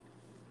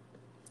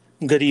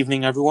Good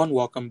evening, everyone.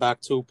 Welcome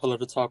back to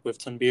Political Talk with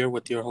Tanbir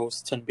with your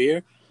host,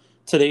 Tanbir.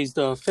 Today's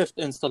the fifth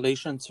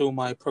installation to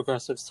my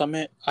Progressive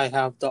Summit. I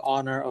have the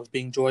honor of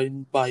being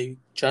joined by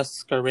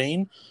Jess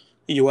Rain,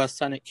 U.S.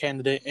 Senate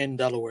candidate in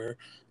Delaware.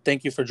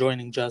 Thank you for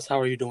joining, Jess. How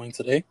are you doing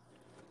today?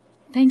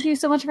 Thank you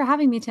so much for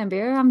having me,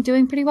 Tanbir. I'm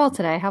doing pretty well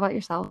today. How about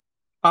yourself?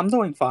 I'm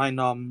doing fine.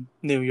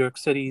 New York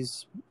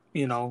City's, a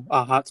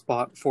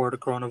hotspot for the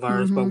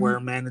coronavirus, but Mm-hmm. we're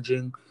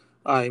managing.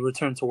 I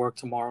return to work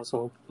tomorrow,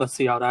 so let's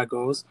see how that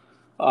goes.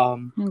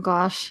 Um, Oh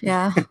gosh,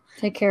 yeah.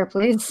 Take care,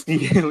 please.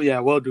 yeah,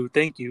 will do.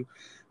 Thank you.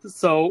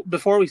 So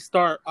before we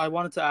start, I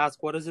wanted to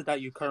ask, what is it that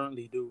you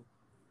currently do?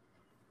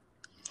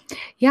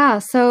 Yeah,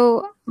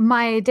 so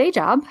my day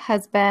job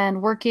has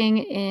been working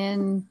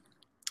in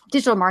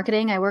digital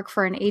marketing. I work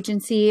for an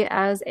agency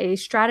as a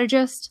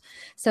strategist.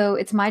 So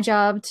it's my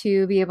job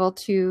to be able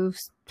to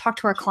talk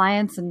to our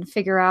clients and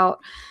figure out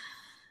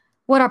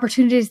what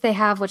opportunities they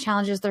have, what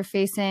challenges they're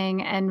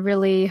facing, and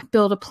really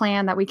build a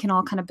plan that we can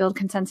all kind of build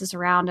consensus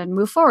around and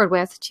move forward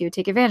with to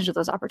take advantage of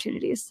those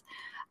opportunities.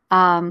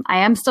 I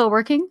am still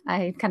working.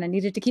 I kind of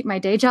needed to keep my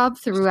day job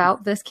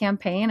throughout this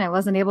campaign. I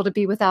wasn't able to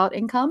be without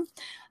income,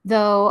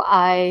 though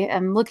I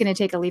am looking to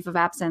take a leave of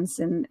absence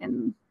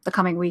in the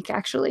coming week,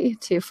 actually,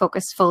 to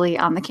focus fully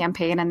on the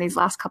campaign in these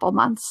last couple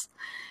months.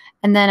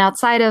 And then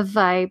outside of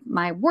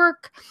my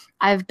work,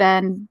 I've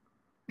been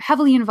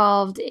heavily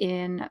involved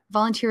in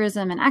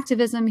volunteerism and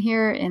activism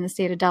here in the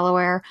state of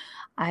Delaware.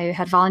 I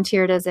had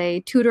volunteered as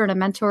a tutor and a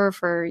mentor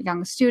for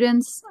young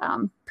students,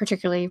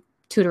 particularly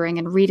tutoring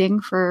and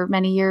reading for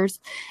many years.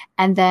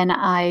 And then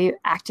I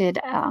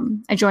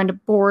joined a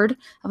board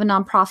of a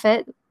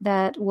nonprofit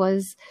that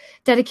was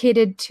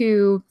dedicated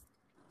to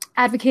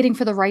advocating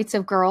for the rights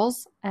of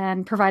girls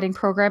and providing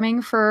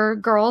programming for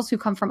girls who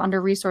come from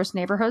under-resourced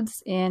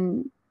neighborhoods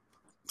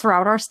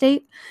throughout our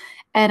state.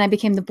 And I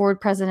became the board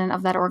president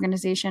of that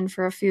organization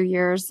for a few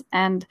years.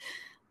 And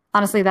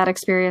honestly, that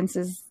experience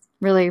is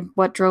really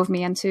what drove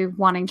me into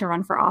wanting to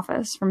run for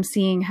office, from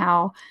seeing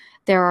how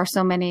there are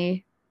so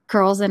many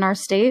girls in our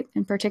state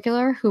in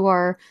particular who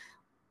are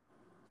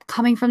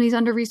coming from these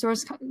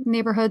under-resourced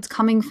neighborhoods,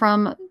 coming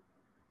from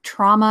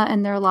trauma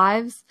in their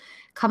lives,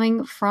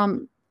 coming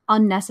from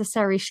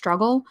unnecessary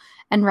struggle,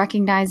 and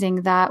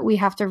recognizing that we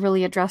have to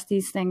really address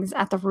these things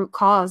at the root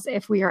cause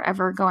if we are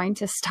ever going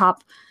to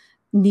stop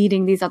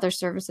needing these other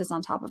services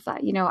on top of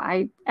that.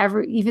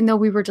 Even though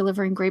we were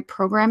delivering great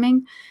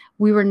programming,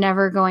 we were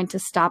never going to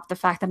stop the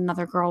fact that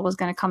another girl was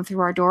going to come through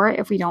our door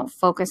if we don't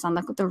focus on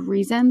the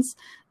reasons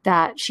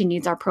that she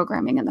needs our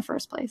programming in the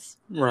first place.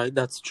 Right,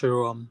 that's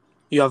true.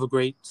 You have a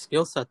great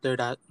skill set there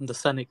that the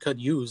Senate could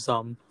use.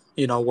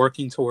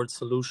 Working towards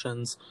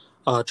solutions,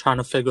 trying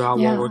to figure out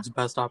what Yeah. works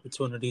best,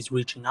 opportunities,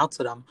 reaching out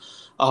to them.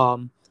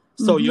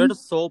 So you're Mm-hmm. the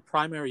sole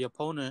primary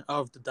opponent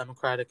of the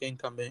Democratic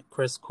incumbent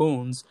Chris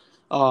Coons,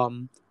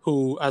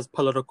 who, as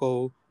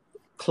Political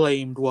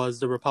claimed, was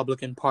the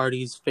Republican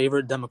Party's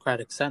favorite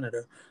Democratic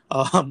senator.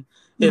 Um,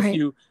 if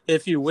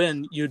Right. you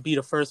win, you'd be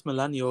the first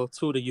millennial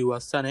to the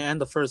U.S. Senate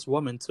and the first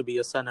woman to be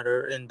a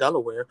senator in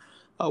Delaware.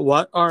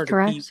 What are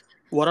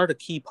the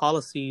key Correct.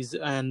 policies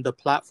and the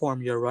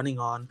platform you're running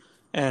on,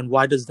 and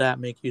why does that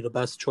make you the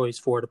best choice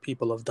for the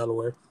people of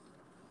Delaware?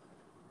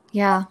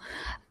 Yeah,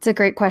 it's a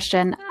great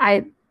question.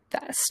 I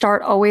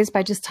start always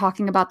by just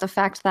talking about the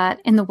fact that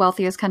in the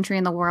wealthiest country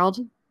in the world,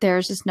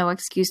 there's just no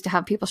excuse to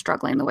have people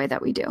struggling the way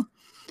that we do.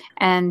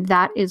 And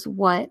that is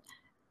what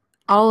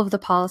all of the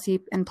policy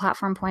and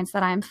platform points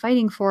that I'm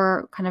fighting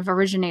for kind of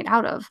originate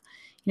out of.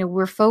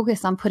 We're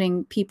focused on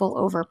putting people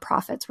over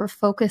profits. We're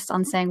focused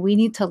on saying we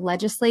need to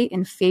legislate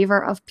in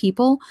favor of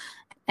people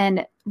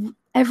and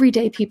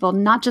everyday people,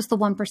 not just the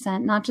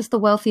 1%, not just the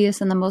wealthiest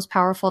and the most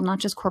powerful, not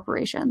just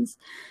corporations.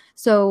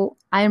 So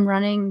I am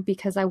running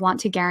because I want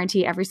to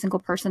guarantee every single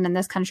person in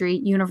this country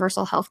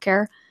universal health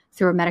care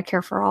through a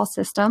Medicare for All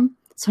system.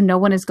 So no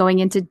one is going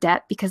into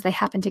debt because they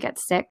happen to get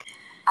sick.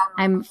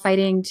 I'm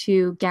fighting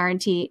to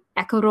guarantee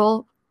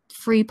equitable,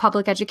 free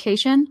public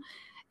education,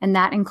 and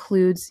that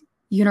includes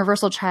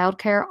universal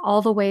childcare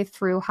all the way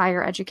through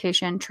higher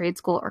education, trade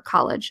school, or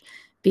college,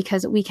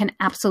 because we can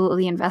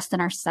absolutely invest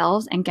in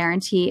ourselves and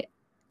guarantee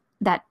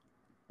that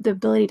the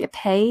ability to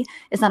pay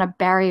is not a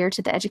barrier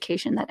to the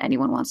education that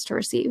anyone wants to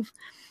receive.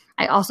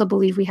 I also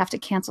believe we have to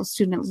cancel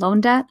student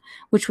loan debt,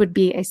 which would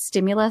be a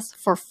stimulus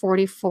for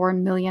 44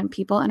 million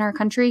people in our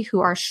country who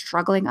are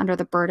struggling under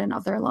the burden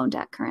of their loan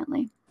debt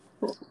currently.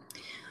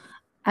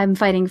 I'm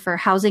fighting for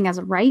housing as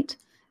a right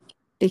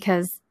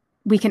because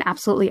we can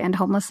absolutely end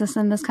homelessness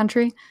in this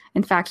country.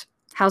 In fact,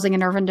 Housing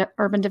and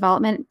Urban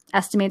Development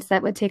estimates that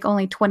it would take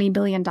only $20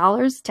 billion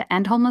to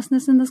end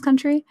homelessness in this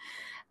country.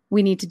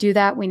 We need to do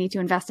that. We need to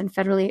invest in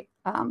federally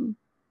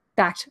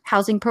backed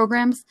housing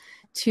programs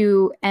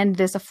to end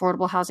this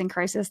affordable housing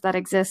crisis that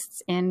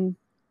exists in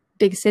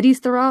big cities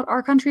throughout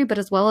our country, but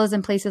as well as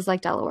in places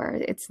like Delaware.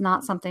 It's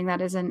not something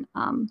that isn't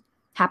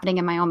happening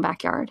in my own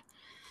backyard.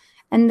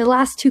 And the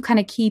last two kind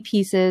of key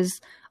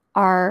pieces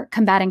are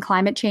combating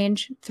climate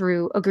change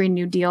through a Green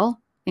New Deal,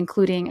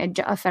 including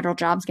a federal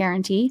jobs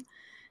guarantee,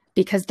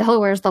 because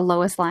Delaware is the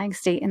lowest lying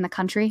state in the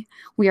country,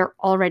 we are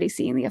already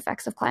seeing the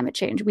effects of climate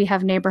change. We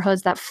have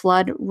neighborhoods that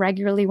flood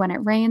regularly when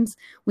it rains.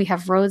 We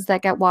have roads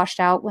that get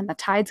washed out when the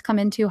tides come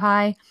in too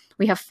high.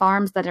 We have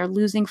farms that are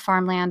losing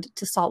farmland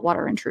to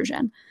saltwater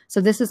intrusion. So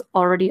this is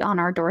already on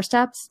our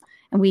doorsteps,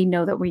 and we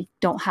know that we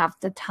don't have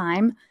the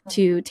time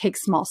to take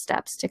small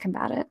steps to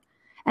combat it.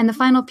 And the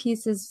final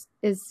piece is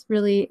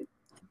really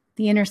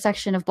the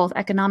intersection of both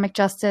economic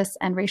justice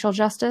and racial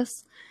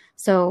justice.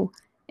 So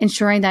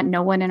ensuring that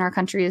no one in our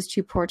country is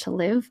too poor to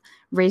live,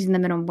 raising the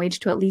minimum wage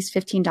to at least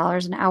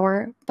 $15 an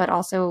hour, but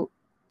also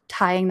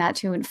tying that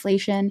to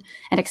inflation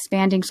and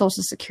expanding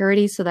Social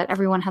Security so that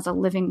everyone has a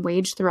living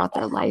wage throughout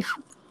their life.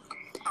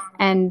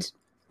 And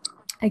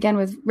again,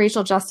 with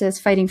racial justice,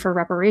 fighting for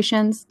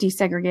reparations,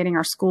 desegregating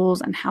our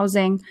schools and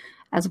housing,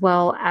 as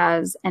well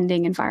as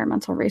ending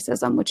environmental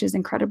racism, which is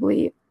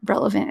incredibly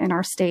relevant in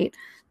our state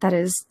that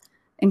is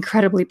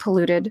incredibly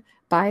polluted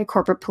by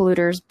corporate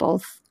polluters,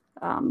 both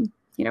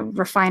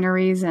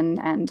refineries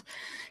and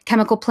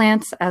chemical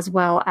plants, as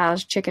well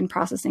as chicken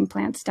processing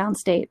plants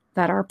downstate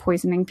that are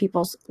poisoning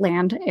people's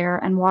land, air,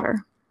 and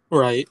water.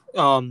 Right.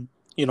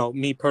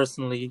 Me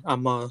personally,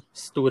 I'm a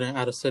student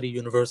at a city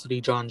university,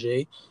 John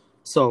Jay.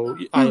 So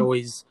I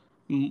always,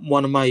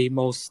 one of my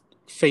most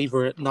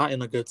favorite, not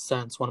in a good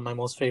sense, one of my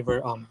most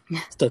favorite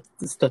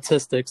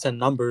statistics and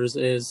numbers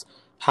is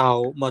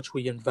how much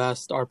we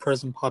invest our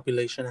prison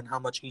population and how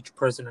much each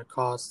prisoner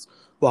costs,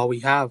 while we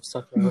have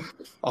such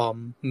a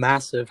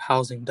massive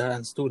housing debt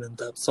and student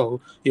debt.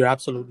 So you're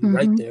absolutely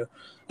right there.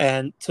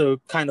 And to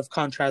kind of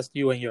contrast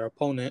you and your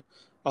opponent,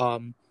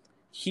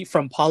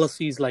 from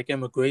policies like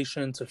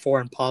immigration to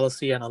foreign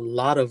policy and a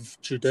lot of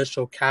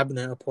judicial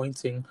cabinet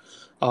appointing,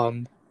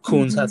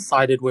 Coons has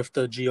sided with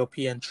the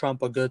GOP and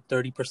Trump a good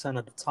 30%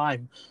 of the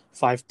time,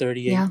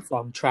 538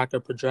 from Tracker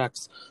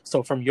projects.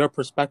 So from your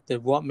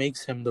perspective, what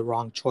makes him the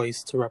wrong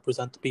choice to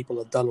represent the people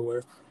of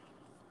Delaware?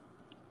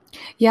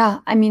 Yeah,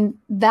 I mean,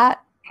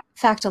 that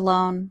fact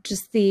alone,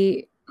 just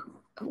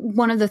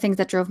one of the things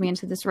that drove me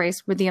into this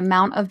race were the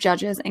amount of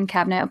judges and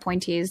cabinet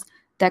appointees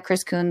that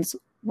Chris Coons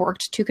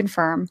worked to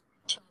confirm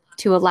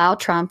to allow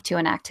Trump to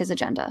enact his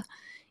agenda.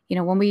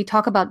 When we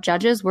talk about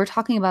judges, we're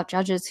talking about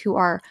judges who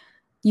are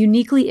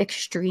uniquely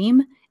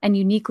extreme and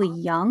uniquely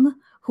young,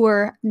 who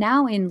are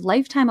now in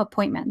lifetime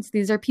appointments.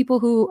 These are people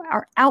who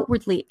are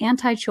outwardly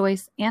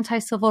anti-choice,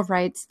 anti-civil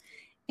rights,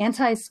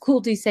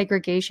 anti-school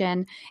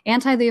desegregation,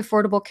 anti the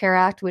Affordable Care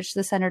Act, which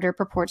the senator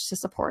purports to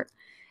support.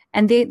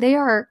 And they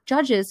are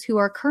judges who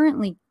are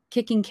currently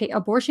kicking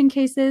abortion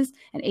cases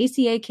and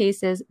ACA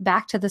cases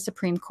back to the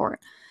Supreme Court.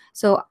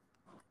 So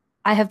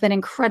I have been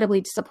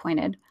incredibly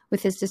disappointed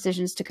with his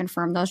decisions to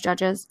confirm those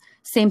judges.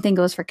 Same thing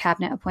goes for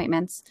cabinet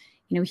appointments.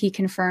 He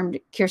confirmed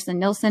Kirstjen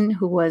Nielsen,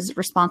 who was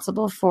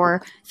responsible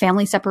for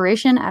family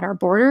separation at our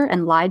border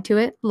and lied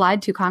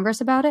to Congress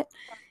about it.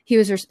 He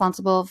was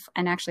responsible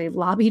and actually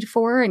lobbied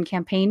for and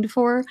campaigned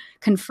for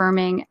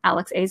confirming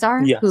Alex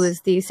Azar, who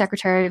is the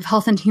Secretary of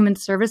Health and Human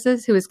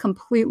Services, who is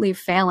completely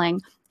failing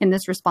in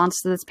this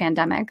response to this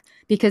pandemic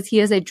because he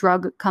is a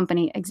drug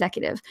company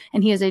executive.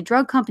 And he is a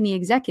drug company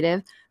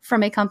executive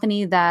from a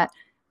company that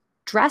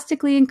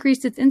drastically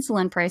increased its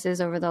insulin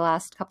prices over the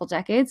last couple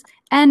decades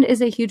and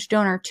is a huge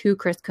donor to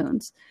Chris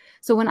Coons.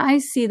 So when I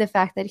see the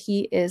fact that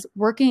he is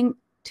working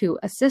to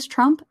assist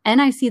Trump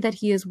and I see that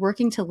he is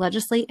working to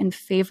legislate in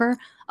favor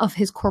of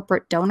his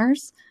corporate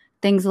donors,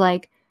 things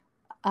like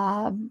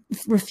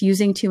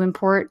refusing to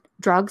import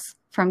drugs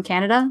from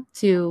Canada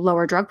to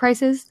lower drug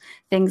prices,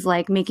 things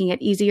like making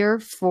it easier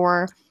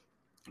for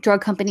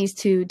drug companies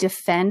to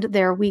defend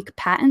their weak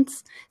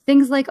patents,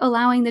 things like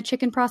allowing the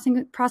chicken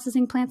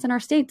processing plants in our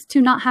states to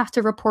not have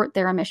to report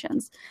their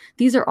emissions.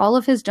 These are all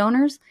of his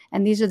donors,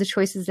 and these are the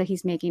choices that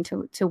he's making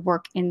to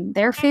work in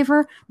their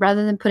favor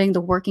rather than putting the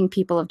working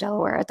people of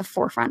Delaware at the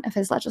forefront of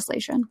his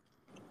legislation.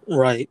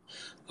 Right.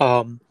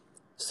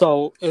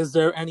 So is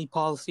there any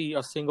policy,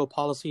 a single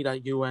policy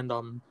that you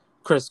and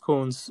Chris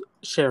Coons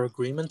share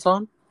agreement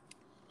on?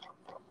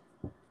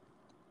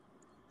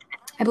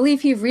 I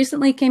believe he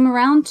recently came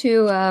around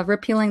to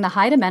repealing the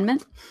Hyde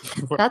Amendment.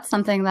 That's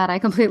something that I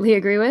completely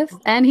agree with.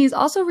 And he's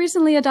also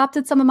recently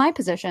adopted some of my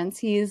positions.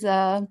 He's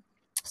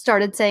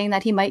started saying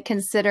that he might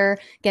consider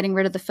getting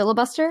rid of the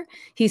filibuster.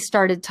 He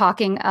started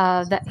talking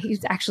that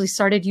he's actually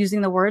started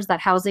using the words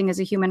that housing is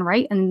a human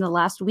right in the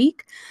last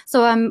week.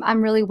 So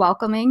I'm really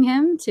welcoming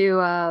him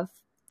to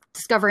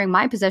discovering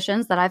my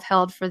positions that I've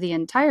held for the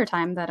entire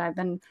time that I've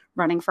been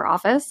running for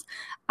office.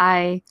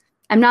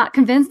 I'm not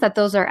convinced that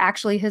those are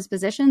actually his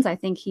positions. I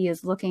think he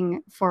is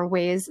looking for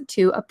ways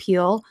to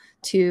appeal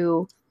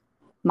to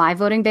my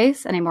voting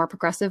base and a more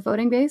progressive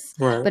voting base.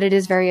 Right. But it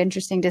is very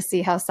interesting to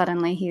see how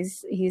suddenly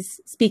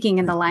he's speaking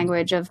in the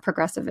language of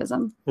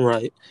progressivism.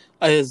 Right.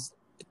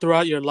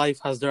 Throughout your life,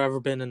 has there ever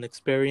been an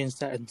experience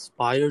that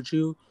inspired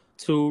you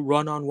to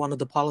run on one of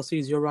the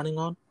policies you're running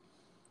on?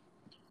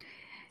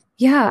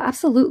 Yeah,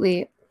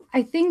 absolutely.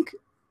 I think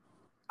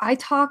I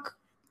talk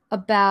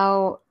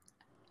about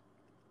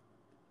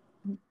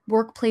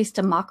workplace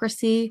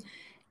democracy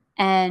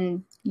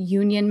and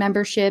union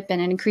membership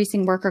and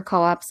increasing worker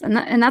co-ops.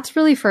 And that's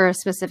really for a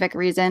specific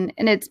reason.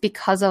 And it's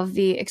because of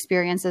the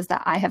experiences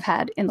that I have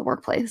had in the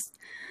workplace.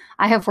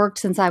 I have worked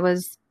since I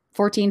was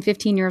 14,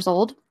 15 years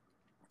old.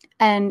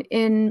 And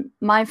in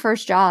my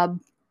first job,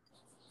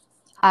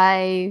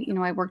 I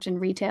worked in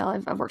retail.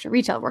 I've worked in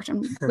retail, worked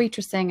in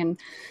waitressing and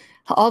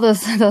all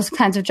those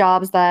kinds of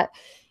jobs that,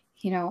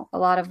 a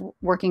lot of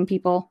working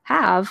people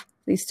have,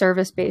 these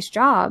service-based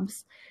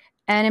jobs.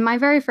 And in my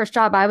very first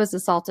job, I was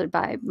assaulted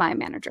by my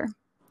manager.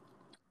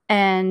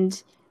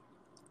 And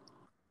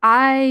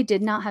I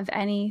did not have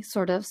any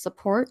sort of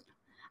support.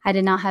 I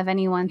did not have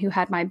anyone who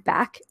had my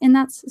back in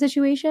that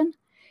situation.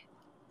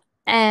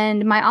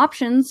 And my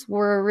options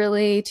were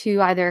really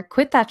to either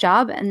quit that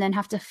job and then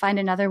have to find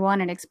another one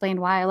and explain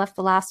why I left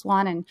the last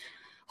one and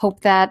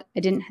hope that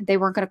they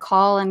weren't going to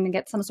call and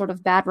get some sort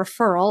of bad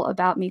referral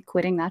about me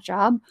quitting that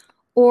job,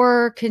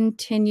 or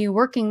continue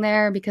working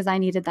there because I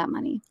needed that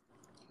money.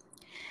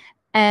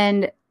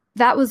 And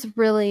that was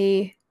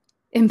really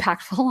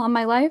impactful on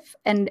my life.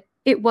 And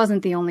it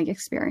wasn't the only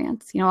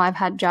experience. I've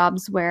had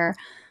jobs where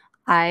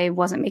I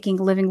wasn't making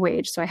a living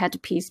wage, so I had to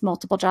piece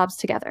multiple jobs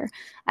together.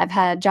 I've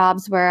had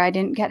jobs where I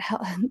didn't get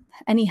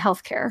any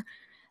health care.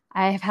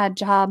 I have had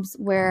jobs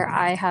where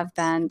I have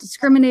been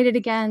discriminated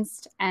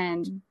against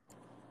and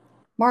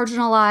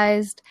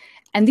marginalized.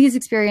 And these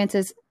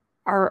experiences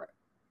are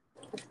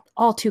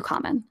all too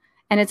common.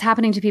 And it's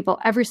happening to people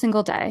every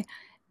single day.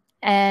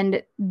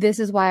 And this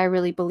is why I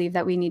really believe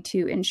that we need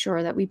to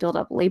ensure that we build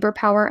up labor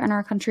power in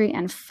our country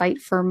and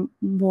fight for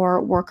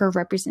more worker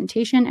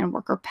representation and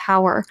worker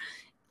power.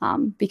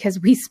 Because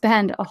we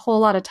spend a whole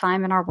lot of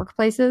time in our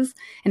workplaces.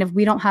 And if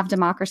we don't have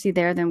democracy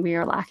there, then we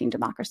are lacking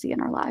democracy in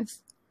our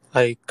lives.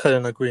 I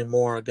couldn't agree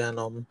more. Again,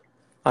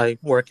 I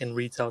work in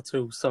retail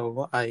too,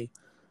 so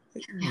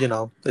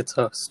it's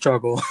a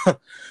struggle.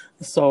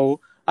 So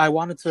I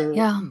wanted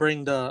to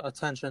bring the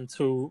attention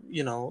to,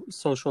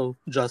 social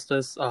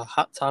justice,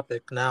 hot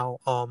topic now.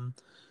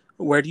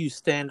 Where do you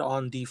stand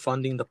on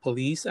defunding the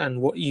police,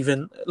 and what,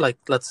 even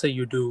let's say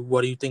you do,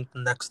 what do you think the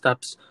next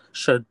steps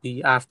should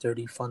be after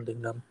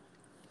defunding them?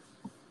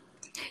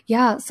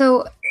 Yeah,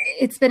 so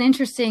it's been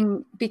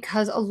interesting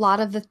because a lot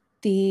of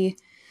the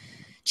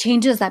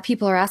changes that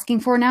people are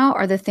asking for now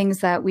are the things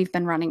that we've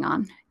been running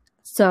on.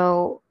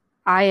 So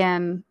I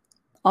am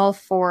all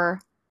for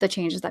the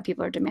changes that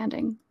people are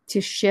demanding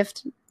to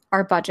shift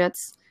our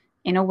budgets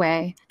in a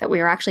way that we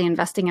are actually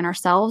investing in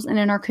ourselves and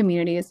in our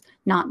communities,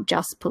 not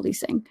just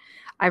policing.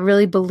 I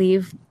really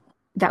believe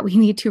that we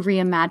need to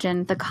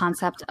reimagine the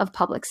concept of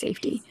public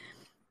safety.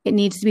 It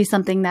needs to be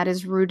something that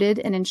is rooted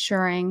in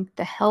ensuring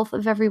the health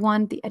of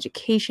everyone, the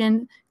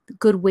education, the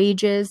good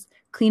wages,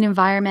 clean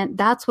environment.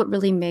 That's what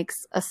really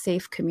makes a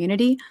safe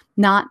community,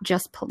 not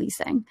just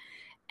policing.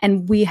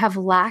 And we have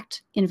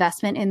lacked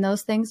investment in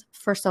those things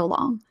for so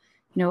long.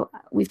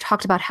 We've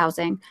talked about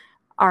housing.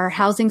 Our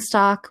housing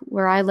stock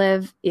where I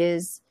live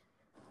is,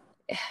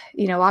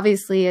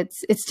 obviously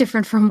it's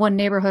different from one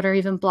neighborhood or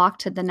even block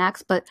to the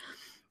next, but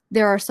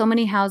there are so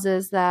many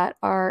houses that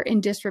are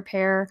in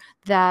disrepair,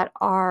 that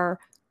our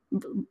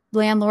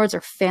landlords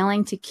are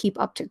failing to keep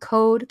up to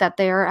code, that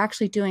they are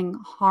actually doing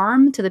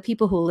harm to the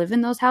people who live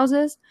in those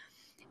houses.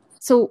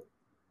 So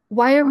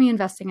why aren't we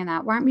investing in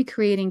that? Why aren't we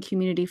creating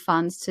community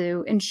funds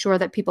to ensure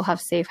that people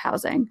have safe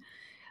housing?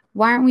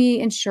 Why aren't we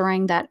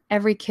ensuring that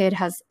every kid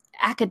has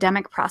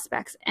academic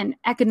prospects and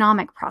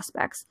economic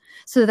prospects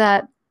so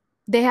that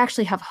they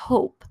actually have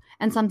hope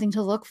and something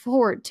to look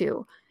forward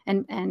to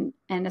and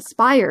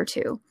aspire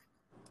to?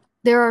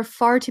 There are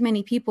far too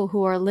many people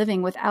who are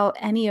living without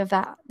any of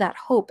that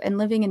hope and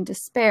living in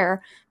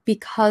despair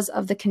because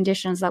of the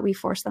conditions that we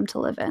force them to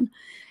live in.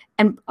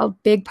 And a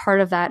big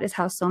part of that is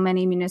how so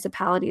many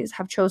municipalities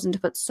have chosen to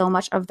put so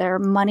much of their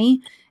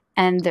money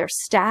and their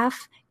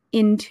staff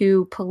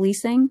into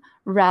policing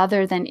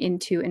rather than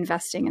into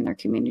investing in their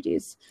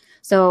communities.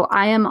 So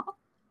I am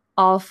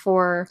all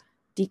for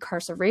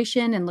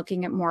decarceration and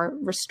looking at more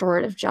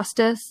restorative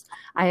justice.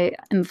 I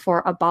am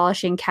for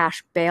abolishing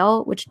cash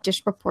bail, which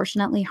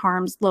disproportionately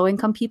harms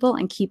low-income people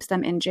and keeps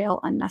them in jail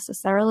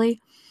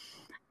unnecessarily.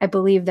 I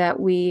believe that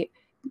we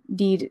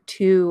need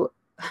to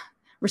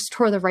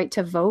restore the right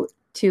to vote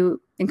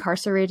to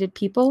incarcerated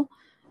people.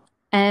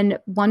 And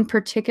one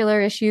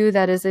particular issue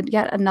that is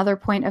yet another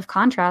point of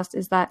contrast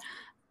is that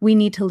we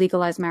need to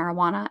legalize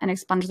marijuana and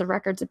expunge the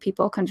records of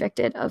people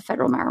convicted of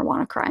federal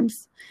marijuana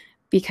crimes.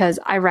 Because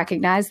I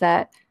recognize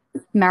that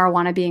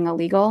marijuana being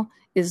illegal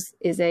is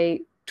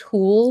a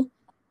tool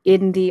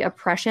in the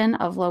oppression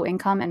of low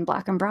income and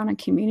Black and brown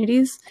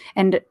communities.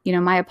 And,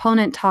 my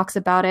opponent talks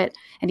about it,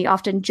 and he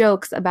often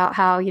jokes about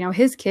how,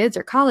 his kids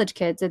are college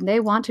kids and they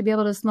want to be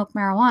able to smoke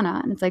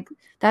marijuana. And it's like,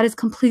 that is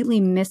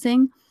completely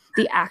missing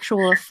the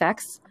actual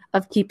effects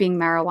of keeping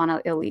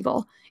marijuana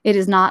illegal. It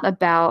is not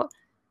about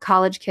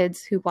college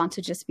kids who want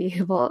to just be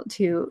able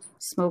to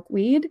smoke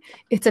weed.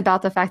 It's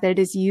about the fact that it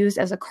is used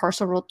as a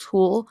carceral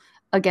tool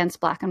against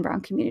Black and brown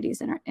communities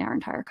in our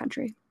entire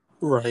country.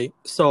 Right.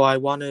 So I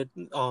wanted,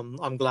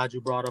 I'm glad you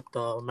brought up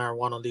the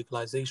marijuana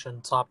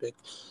legalization topic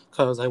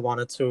because I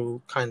wanted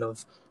to kind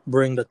of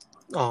bring the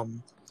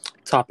um,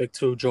 topic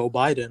to Joe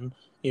Biden.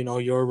 You know,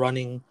 you're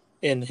running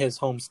in his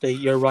home state,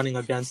 you're running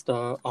against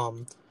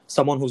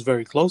someone who's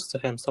very close to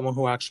him, someone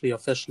who actually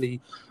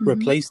officially Mm-hmm.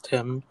 replaced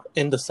him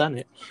in the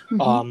Senate.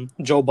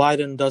 Mm-hmm. Joe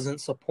Biden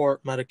doesn't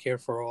support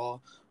Medicare for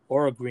all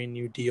or a Green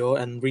New Deal.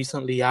 And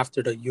recently,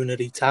 after the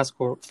Unity Task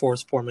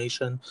Force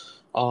formation,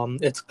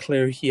 it's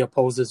clear he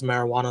opposes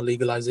marijuana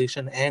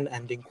legalization and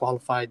ending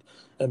qualified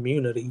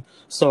immunity.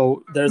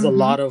 So there's a Mm-hmm.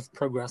 lot of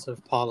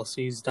progressive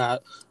policies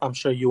that I'm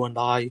sure you and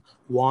I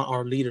want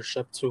our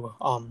leadership to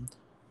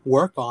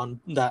work on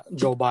that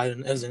Joe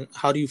Biden isn't.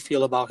 How do you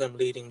feel about him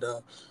leading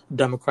the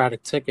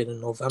Democratic ticket in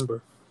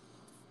November?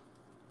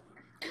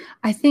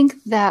 I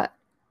think that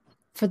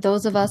for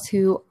those of us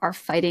who are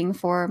fighting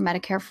for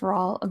Medicare for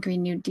all, a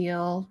Green New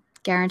Deal,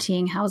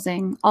 guaranteeing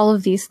housing, all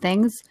of these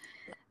things,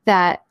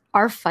 that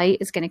our fight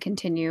is going to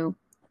continue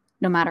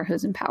no matter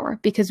who's in power,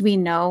 because we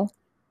know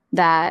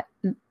that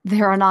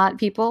there are not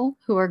people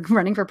who are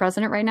running for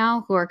president right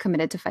now who are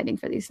committed to fighting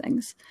for these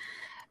things.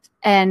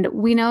 And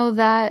we know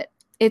that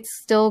it's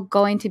still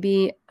going to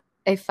be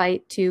a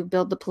fight to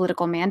build the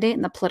political mandate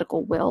and the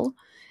political will.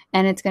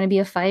 And it's going to be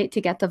a fight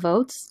to get the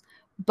votes.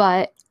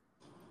 But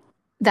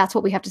that's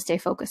what we have to stay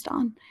focused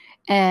on.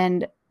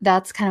 And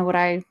that's kind of what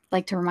I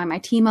like to remind my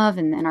team of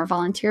and our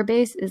volunteer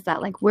base is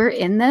that like we're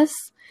in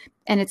this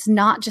and it's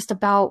not just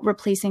about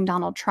replacing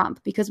Donald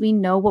Trump because we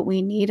know what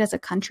we need as a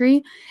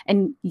country.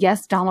 And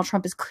yes, Donald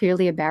Trump is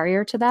clearly a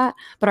barrier to that,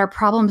 but our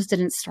problems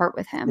didn't start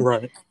with him.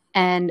 Right.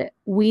 And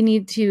we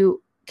need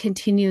to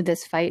continue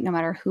this fight no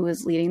matter who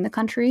is leading the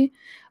country.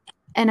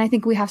 And I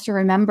think we have to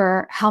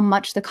remember how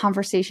much the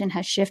conversation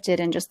has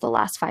shifted in just the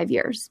last 5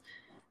 years.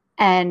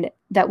 And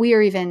that we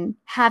are even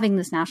having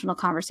this national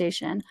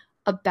conversation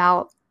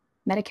about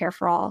Medicare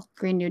for all,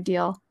 Green New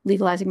Deal,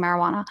 legalizing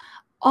marijuana.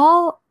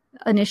 All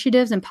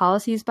initiatives and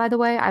policies, by the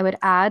way, I would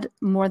add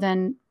more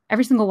than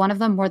every single one of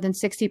them, more than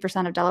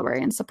 60% of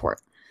Delawareans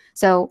support.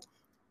 So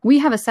we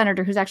have a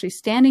senator who's actually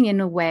standing in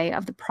the way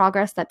of the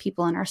progress that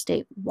people in our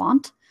state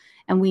want.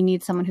 And we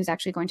need someone who's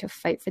actually going to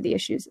fight for the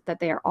issues that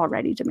they are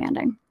already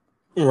demanding.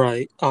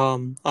 Right.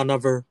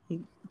 Another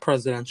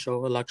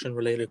presidential election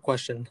related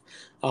question.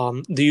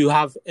 Do you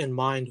have in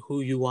mind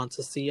who you want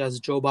to see as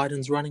Joe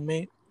Biden's running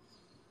mate?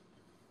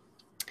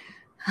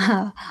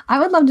 I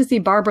would love to see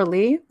Barbara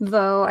Lee,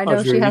 though I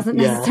know she Agreed. hasn't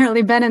Yeah.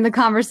 necessarily been in the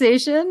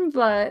conversation,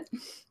 but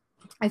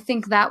I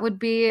think that would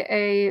be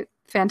a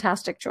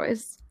fantastic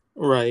choice.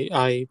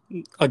 Right.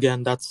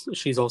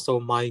 She's also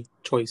my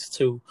choice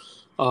too.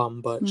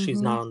 But she's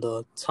Mm-hmm. not on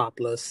the top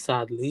list,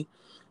 sadly.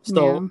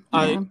 So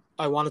Yeah, yeah.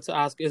 I wanted to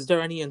ask, is there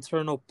any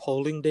internal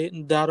polling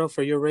data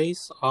for your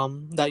race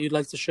that you'd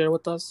like to share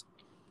with us?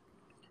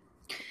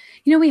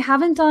 You know, we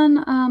haven't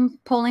done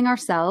polling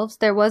ourselves.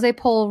 There was a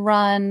poll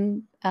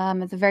run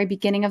at the very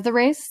beginning of the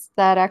race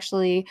that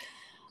actually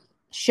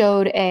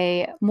showed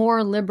a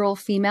more liberal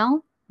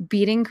female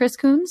beating Chris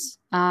Coons,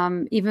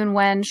 even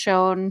when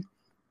shown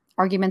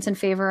arguments in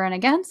favor and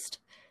against.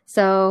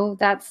 So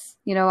that's,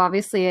 you know,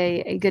 obviously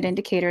a good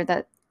indicator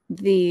that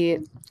the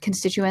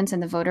constituents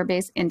and the voter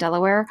base in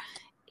Delaware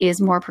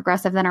is more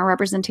progressive than our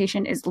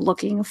representation, is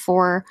looking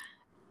for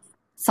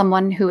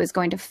someone who is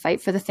going to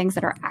fight for the things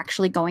that are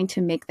actually going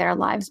to make their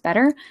lives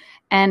better.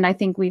 And I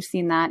think we've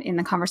seen that in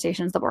the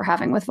conversations that we're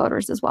having with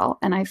voters as well.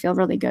 And I feel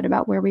really good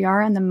about where we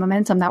are and the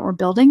momentum that we're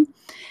building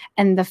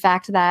and the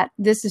fact that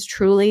this is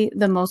truly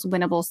the most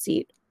winnable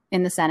seat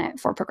in the Senate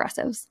for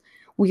progressives.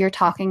 We are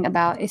talking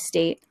about a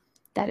state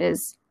that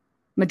is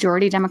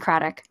majority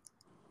Democratic,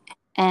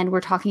 and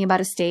we're talking about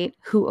a state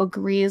who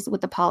agrees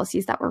with the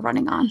policies that we're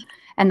running on.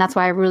 And that's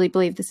why I really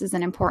believe this is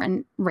an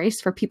important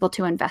race for people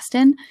to invest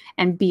in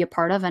and be a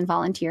part of and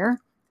volunteer,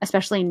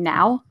 especially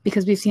now,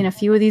 because we've seen a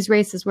few of these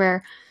races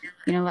where,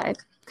 you know, I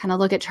kind of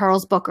look at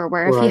Charles Booker,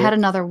 where if he had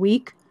another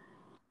week,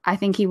 I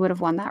think he would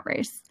have won that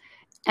race.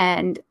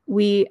 And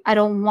I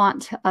don't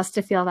want us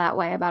to feel that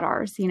way about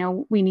ours. You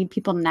know, we need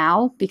people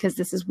now because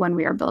this is when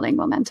we are building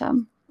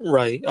momentum.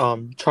 Right.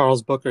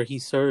 Charles Booker, he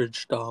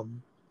surged,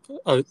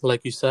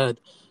 like you said,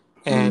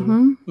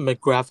 and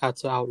McGrath had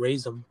to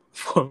outraise him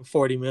from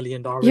 $40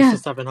 million to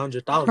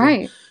 700,000.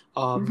 Right.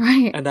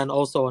 Right. And then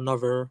also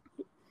another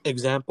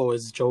example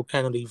is Joe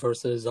Kennedy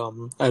versus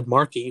Ed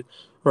Markey.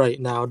 Right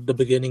now, the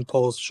beginning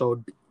polls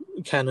showed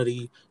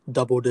Kennedy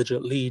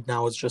double-digit lead.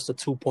 Now it's just a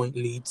 2-point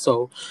lead.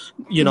 So,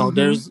 you know,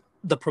 there's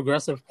the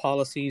progressive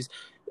policies.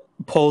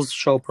 Polls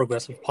show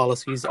progressive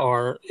policies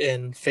are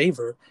in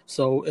favor.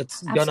 So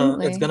it's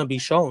gonna be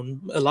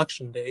shown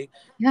election day.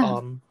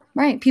 Yeah.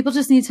 Right. People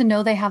just need to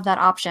know they have that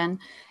option.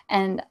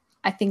 And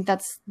I think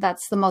that's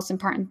the most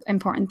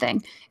important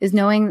thing is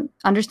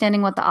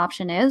understanding what the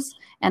option is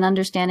and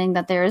understanding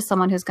that there is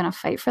someone who's going to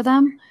fight for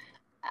them.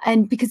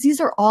 And because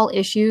these are all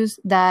issues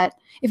that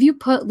if you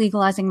put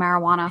legalizing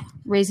marijuana,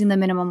 raising the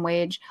minimum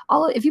wage,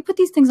 if you put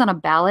these things on a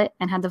ballot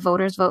and had the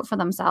voters vote for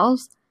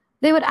themselves,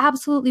 they would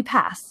absolutely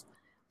pass.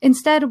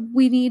 instead,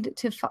 we need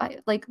to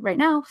fight, like right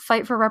now,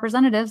 fight for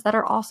representatives that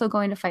are also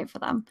going to fight for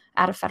them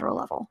at a federal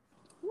level.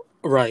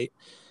 Right.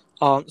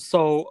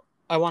 So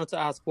I wanted to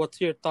ask, what's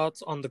your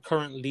thoughts on the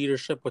current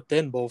leadership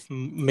within both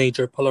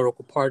major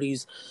political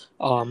parties?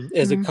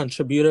 Is it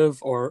contributive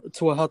or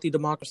to a healthy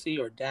democracy,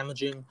 or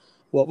damaging?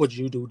 What would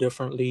you do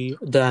differently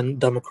than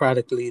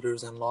Democratic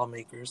leaders and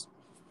lawmakers?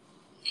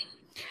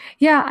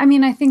 Yeah, I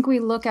mean, I think we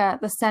look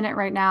at the Senate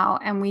right now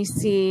and we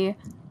see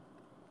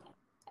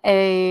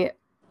a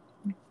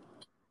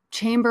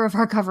chamber of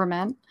our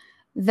government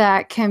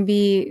that can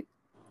be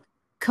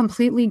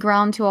completely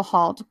ground to a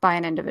halt by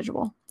an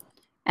individual.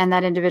 And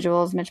that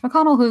individual is Mitch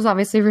McConnell, who's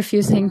obviously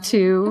refusing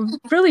to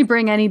really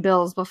bring any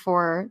bills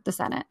before the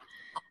Senate.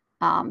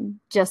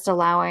 Just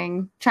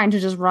trying to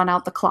just run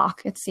out the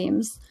clock, it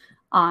seems,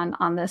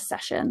 on this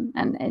session,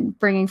 and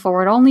bringing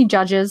forward only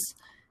judges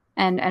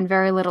and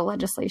very little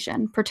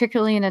legislation,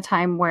 particularly in a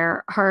time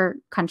where our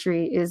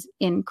country is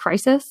in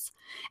crisis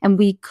and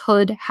we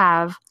could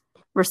have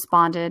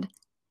responded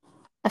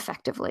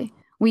effectively.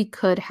 We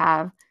could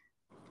have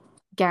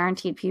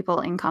guaranteed people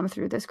income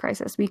through this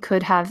crisis. We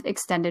could have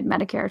extended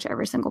Medicare to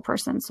every single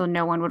person so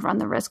no one would run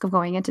the risk of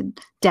going into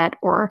debt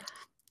or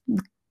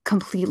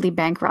completely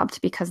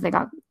bankrupt because they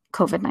got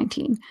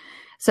COVID-19.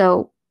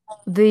 So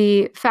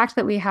the fact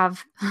that we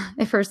have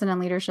a person in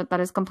leadership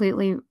that is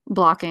completely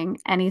blocking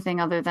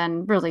anything other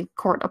than really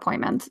court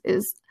appointments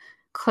is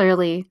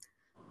clearly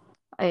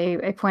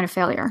a point of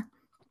failure.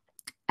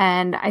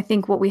 And I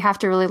think what we have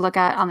to really look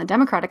at on the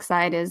Democratic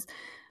side is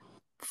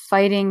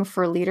fighting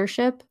for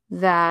leadership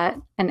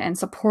and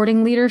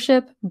supporting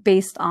leadership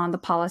based on the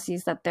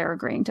policies that they're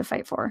agreeing to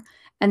fight for.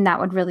 And that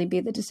would really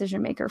be the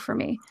decision maker for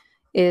me,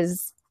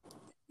 is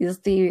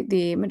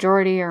the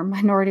majority or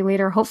minority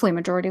leader, hopefully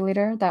majority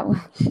leader, that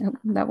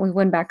we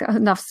win back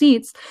enough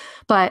seats,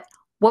 but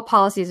what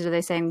policies are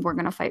they saying we're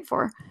going to fight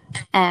for?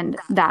 And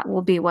that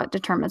will be what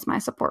determines my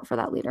support for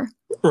that leader.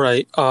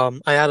 Right. I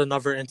had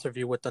another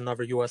interview with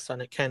another U.S.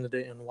 Senate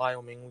candidate in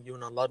Wyoming,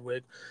 Una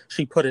Ludwig.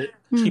 She put it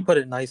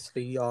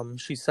nicely.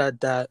 She said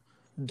that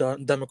the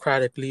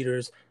Democratic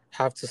leaders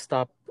have to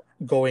stop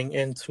going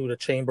into the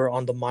chamber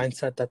on the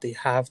mindset that they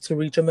have to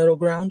reach a middle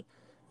ground,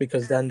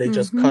 because then they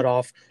just cut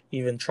off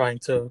even trying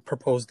to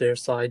propose their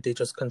side. They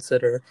just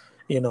consider,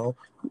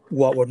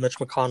 what would Mitch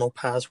McConnell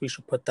pass? We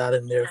should put that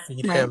in there,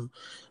 feed him.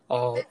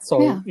 I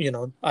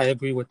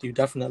agree with you,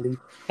 definitely.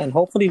 And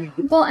hopefully...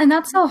 Well, and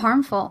that's so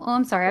harmful. Oh,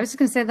 I'm sorry. I was just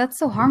going to say that's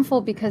so harmful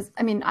because,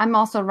 I mean, I'm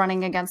also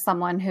running against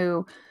someone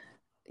who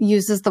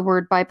uses the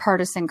word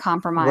bipartisan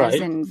compromise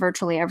in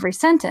virtually every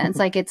sentence.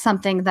 Like it's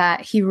something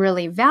that he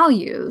really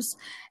values.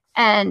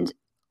 And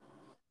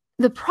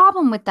the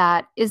problem with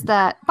that is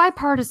that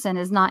bipartisan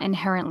is not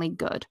inherently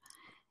good.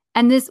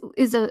 And this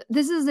is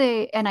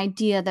an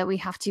idea that we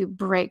have to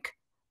break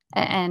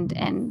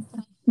and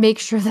make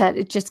sure that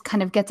it just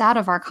kind of gets out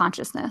of our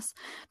consciousness,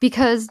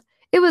 because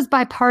it was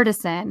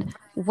bipartisan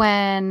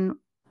when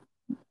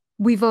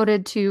we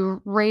voted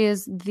to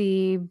raise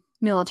the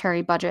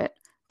military budget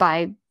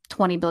by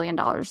 $20 billion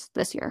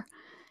this year.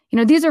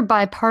 These are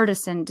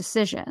bipartisan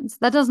decisions.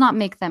 That does not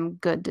make them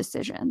good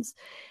decisions.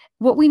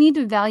 What we need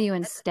to value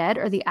instead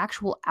are the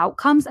actual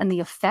outcomes and the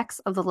effects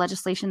of the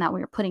legislation that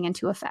we are putting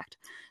into effect.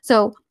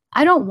 So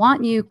I don't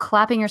want you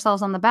clapping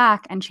yourselves on the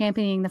back and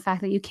championing the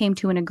fact that you came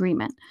to an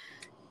agreement.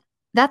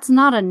 That's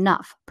not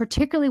enough,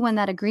 particularly when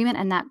that agreement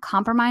and that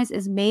compromise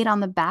is made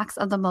on the backs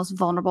of the most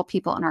vulnerable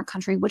people in our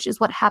country, which is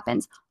what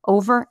happens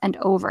over and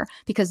over,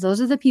 because those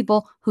are the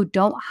people who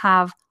don't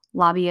have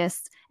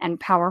lobbyists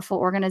and powerful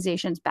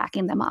organizations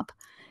backing them up.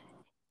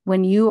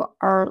 When you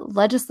are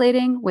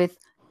legislating with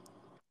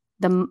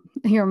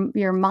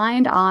your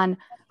mind on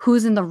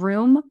who's in the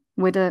room,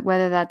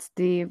 whether that's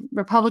the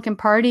Republican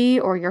Party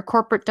or your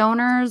corporate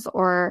donors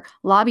or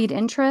lobbied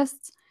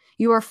interests,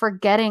 you are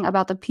forgetting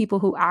about the people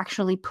who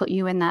actually put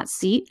you in that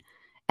seat.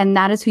 And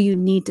that is who you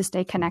need to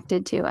stay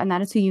connected to. And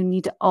that is who you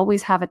need to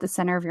always have at the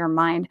center of your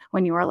mind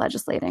when you are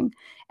legislating.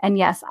 And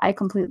yes, I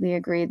completely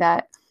agree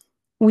that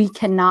we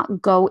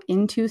cannot go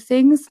into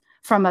things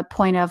from a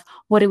point of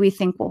what do we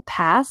think will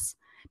pass,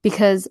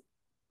 because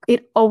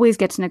it always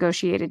gets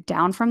negotiated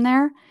down from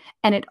there.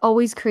 And it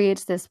always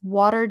creates this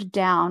watered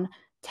down,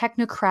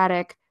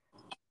 technocratic,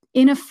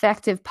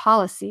 ineffective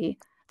policy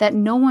that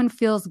no one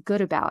feels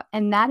good about.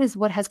 And that is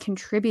what has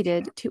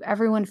contributed to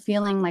everyone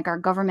feeling like our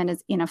government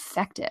is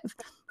ineffective,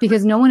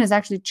 because no one is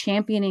actually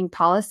championing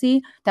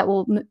policy that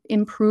will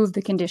improve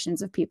the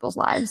conditions of people's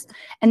lives.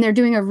 And they're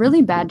doing a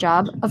really bad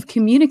job of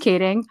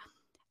communicating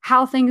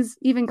how things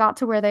even got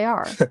to where they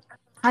are.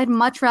 I'd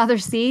much rather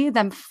see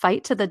them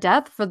fight to the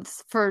death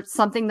for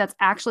something that's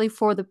actually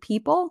for the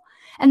people,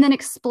 and then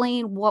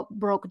explain what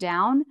broke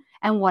down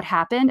and what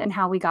happened and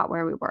how we got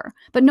where we were.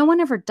 But no one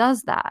ever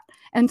does that.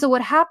 And so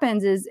what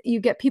happens is you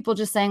get people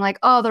just saying like,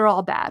 oh, they're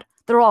all bad.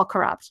 They're all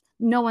corrupt.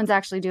 No one's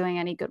actually doing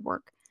any good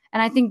work.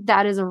 And I think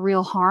that is a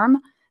real harm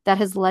that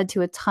has led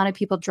to a ton of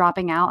people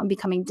dropping out and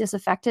becoming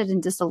disaffected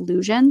and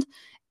disillusioned.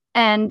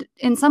 And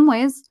in some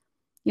ways,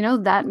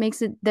 that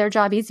makes it their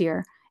job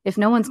easier. If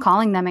no one's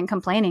calling them and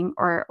complaining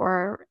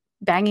or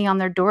banging on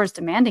their doors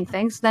demanding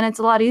things, then it's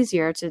a lot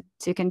easier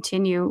to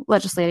continue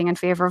legislating in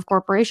favor of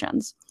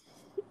corporations.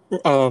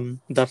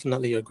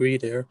 Definitely agree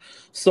there.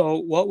 So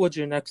what would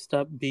your next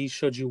step be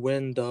should you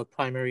win the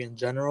primary in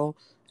general,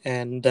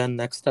 and then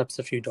next steps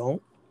if you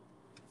don't?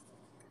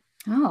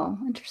 Oh,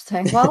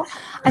 interesting. Well,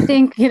 I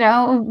think,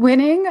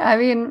 winning, I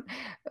mean,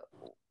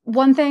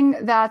 one thing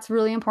that's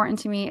really important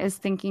to me is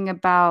thinking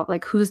about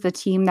like who's the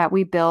team that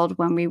we build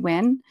when we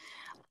win.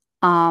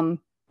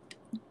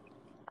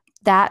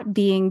 That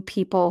being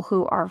people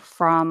who are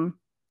from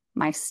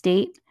my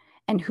state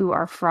and who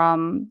are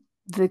from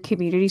the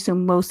communities who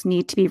most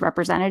need to be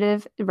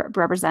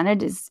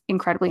represented is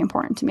incredibly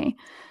important to me.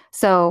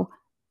 So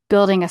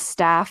building a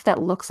staff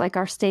that looks like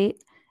our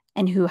state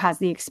and who has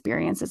the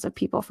experiences of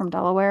people from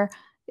Delaware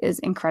is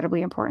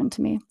incredibly important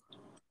to me.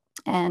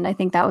 And I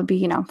think that would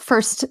be,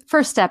 first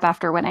step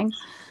after winning.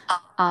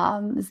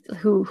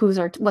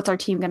 What's our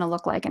team going to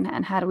look like,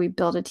 and how do we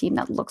build a team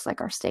that looks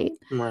like our state?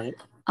 Right.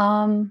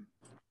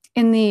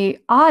 In the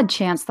odd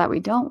chance that we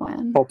don't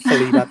win,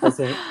 hopefully that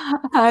doesn't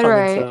come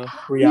right. into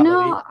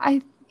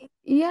reality.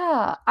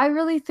 I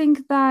really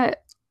think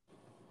that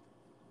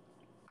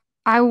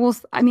I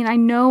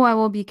know I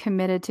will be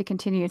committed to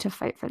continue to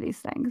fight for these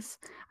things.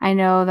 I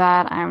know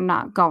that I'm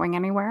not going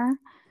anywhere.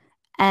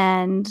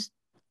 And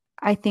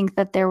I think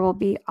that there will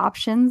be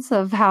options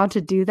of how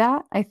to do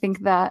that. I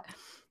think that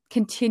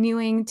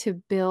continuing to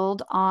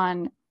build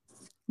on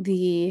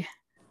the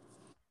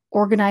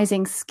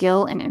organizing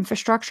skill and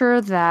infrastructure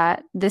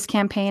that this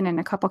campaign and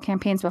a couple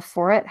campaigns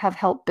before it have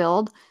helped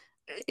build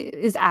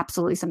is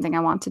absolutely something I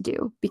want to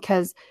do,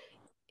 because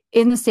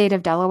in the state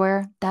of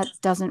Delaware, that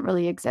doesn't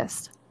really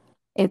exist.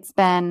 It's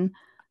been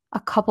a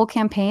couple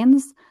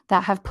campaigns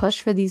that have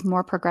pushed for these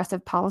more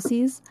progressive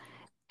policies,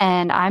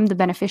 and I'm the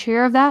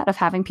beneficiary of that, of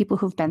having people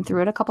who've been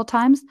through it a couple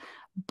times,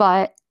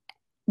 but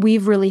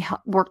we've really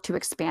worked to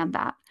expand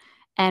that.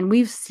 And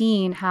we've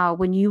seen how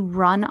when you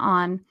run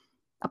on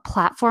a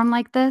platform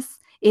like this,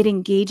 it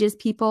engages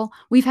people.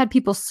 We've had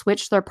people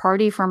switch their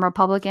party from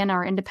Republican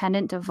or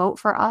independent to vote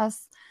for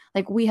us.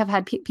 Like, we have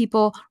had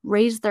people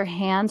raise their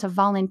hand to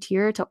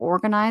volunteer, to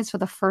organize for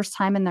the first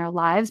time in their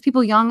lives,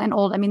 people young and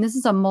old. I mean, this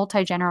is a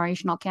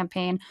multi-generational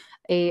campaign,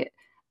 a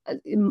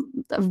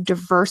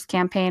diverse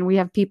campaign. We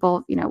have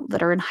people,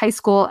 that are in high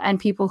school and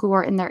people who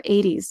are in their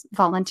 80s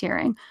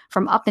volunteering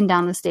from up and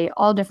down the state,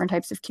 all different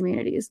types of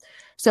communities.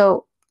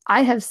 So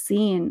I have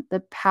seen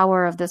the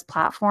power of this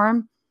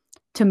platform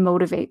to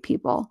motivate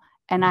people.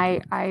 And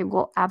I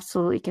will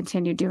absolutely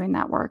continue doing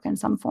that work in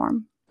some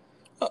form.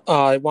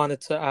 I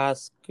wanted to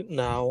ask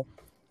now,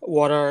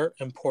 what are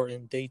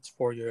important dates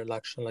for your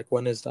election? Like,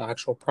 when is the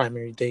actual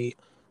primary date?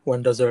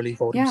 When does early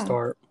voting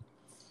start?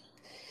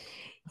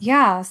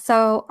 Yeah,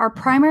 so our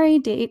primary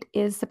date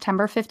is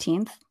September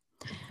 15th.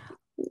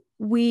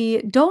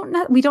 We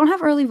don't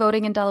have early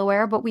voting in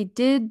Delaware, but we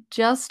did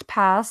just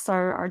pass,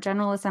 our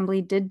General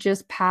Assembly did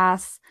just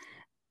pass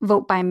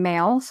vote by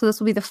mail. So this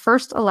will be the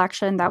first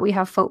election that we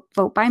have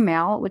vote by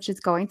mail, which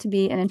is going to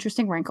be an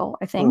interesting wrinkle,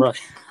 I think. Right.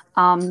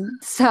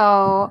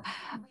 So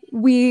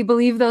we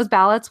believe those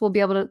ballots will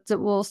be able to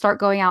will start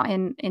going out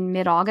in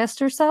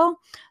mid-August or so.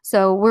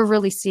 So we're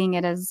really seeing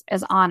it as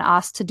on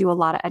us to do a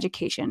lot of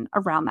education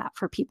around that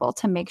for people,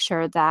 to make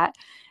sure that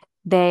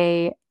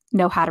they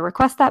know how to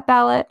request that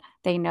ballot,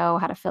 they know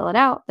how to fill it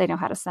out, they know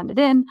how to send it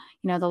in.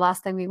 The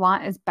last thing we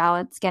want is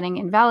ballots getting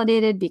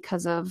invalidated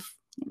because of,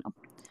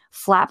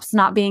 flaps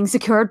not being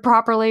secured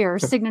properly or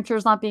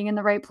signatures not being in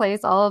the right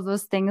place, all of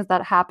those things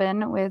that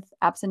happen with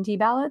absentee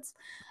ballots.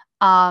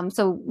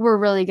 So we're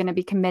really going to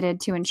be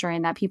committed to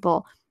ensuring that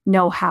people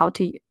know how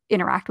to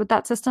interact with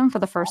that system for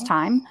the first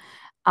time.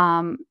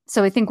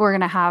 So I think we're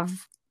going to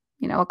have,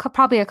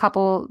 probably a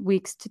couple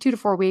weeks to 2 to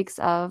 4 weeks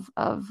of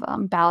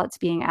ballots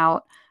being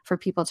out for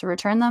people to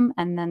return them.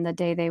 And then the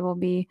day they will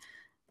be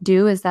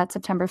due is that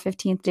September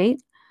 15th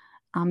date.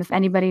 If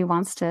anybody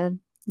wants to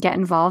get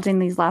involved in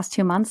these last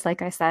 2 months,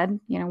 like I said,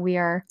 we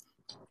are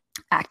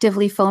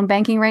actively phone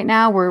banking right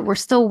now. We're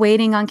still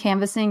waiting on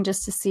canvassing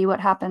just to see what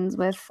happens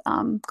with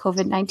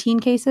COVID-19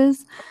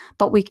 cases,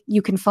 but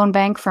you can phone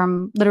bank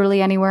from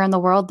literally anywhere in the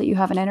world that you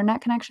have an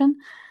internet connection.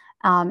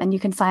 And you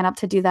can sign up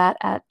to do that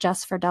at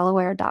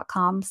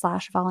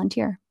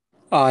justfordelaware.com/volunteer.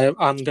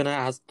 I'm going to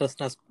ask this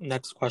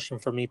next question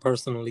for me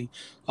personally.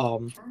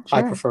 Sure.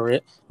 I prefer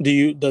it.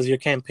 Does your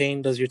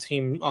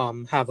team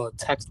have a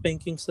text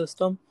banking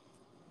system?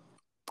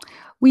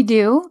 We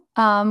do.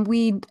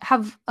 We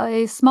have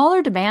a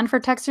smaller demand for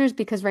texters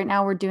because right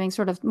now we're doing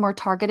sort of more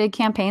targeted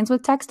campaigns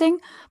with texting.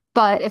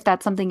 But if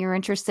that's something you're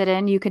interested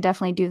in, you could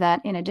definitely do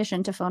that in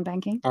addition to phone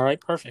banking. All right,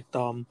 perfect.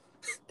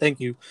 Thank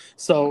you.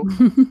 So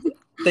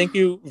thank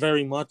you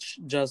very much,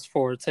 Jess,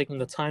 for taking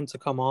the time to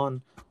come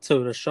on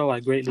to the show. I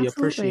greatly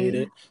appreciate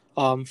it.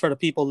 For the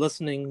people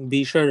listening,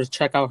 be sure to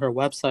check out her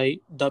website,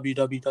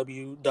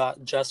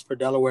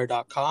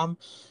 www.justfordelaware.com.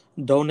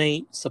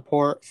 Donate,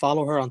 support,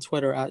 follow her on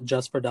Twitter at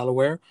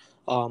justfordelaware.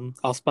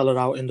 I'll spell it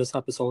out in this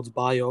episode's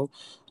bio.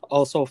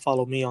 Also,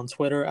 follow me on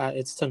Twitter at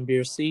It's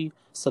C.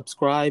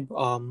 Subscribe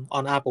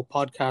on Apple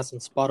Podcasts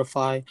and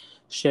Spotify.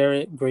 Share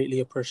it. Greatly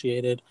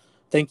appreciated.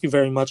 Thank you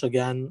very much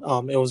again.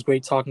 It was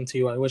great talking to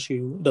you. I wish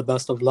you the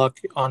best of luck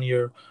on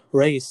your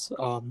race.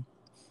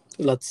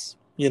 Let's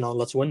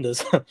win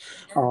this.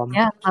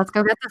 Yeah, let's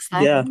go get this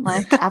Yeah. thing.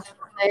 Like, absolutely.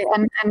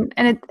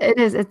 And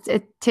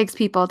it takes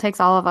people, it takes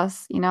all of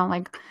us,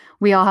 like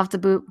we all have to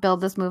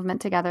build this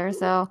movement together.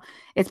 So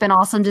it's been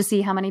awesome to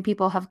see how many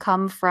people have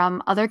come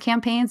from other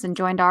campaigns and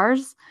joined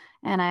ours.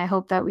 And I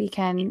hope that we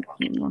can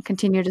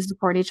continue to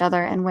support each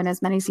other and win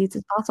as many seats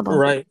as possible.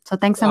 Right. So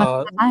thanks so much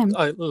for the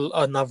time.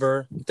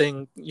 Another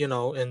thing,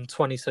 in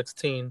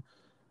 2016,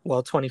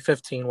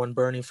 2015, when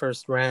Bernie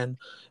first ran,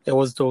 it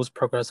was those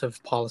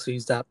progressive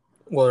policies that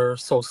were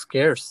so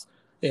scarce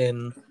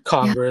in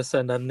Congress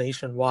and then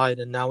nationwide.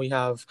 And now we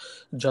have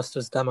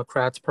Justice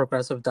Democrats,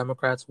 progressive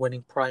Democrats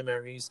winning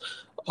primaries,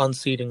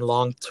 unseating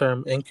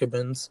long-term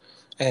incumbents.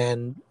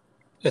 And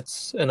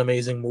it's an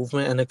amazing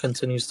movement and it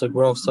continues to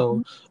grow.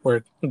 So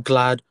we're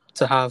glad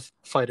to have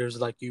fighters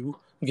like you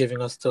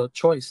giving us the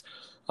choice.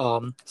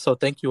 So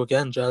thank you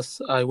again, Jess.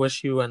 I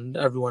wish you and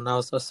everyone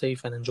else a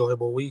safe and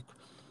enjoyable week.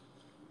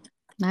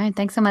 All right.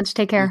 Thanks so much.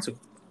 Take care. You too.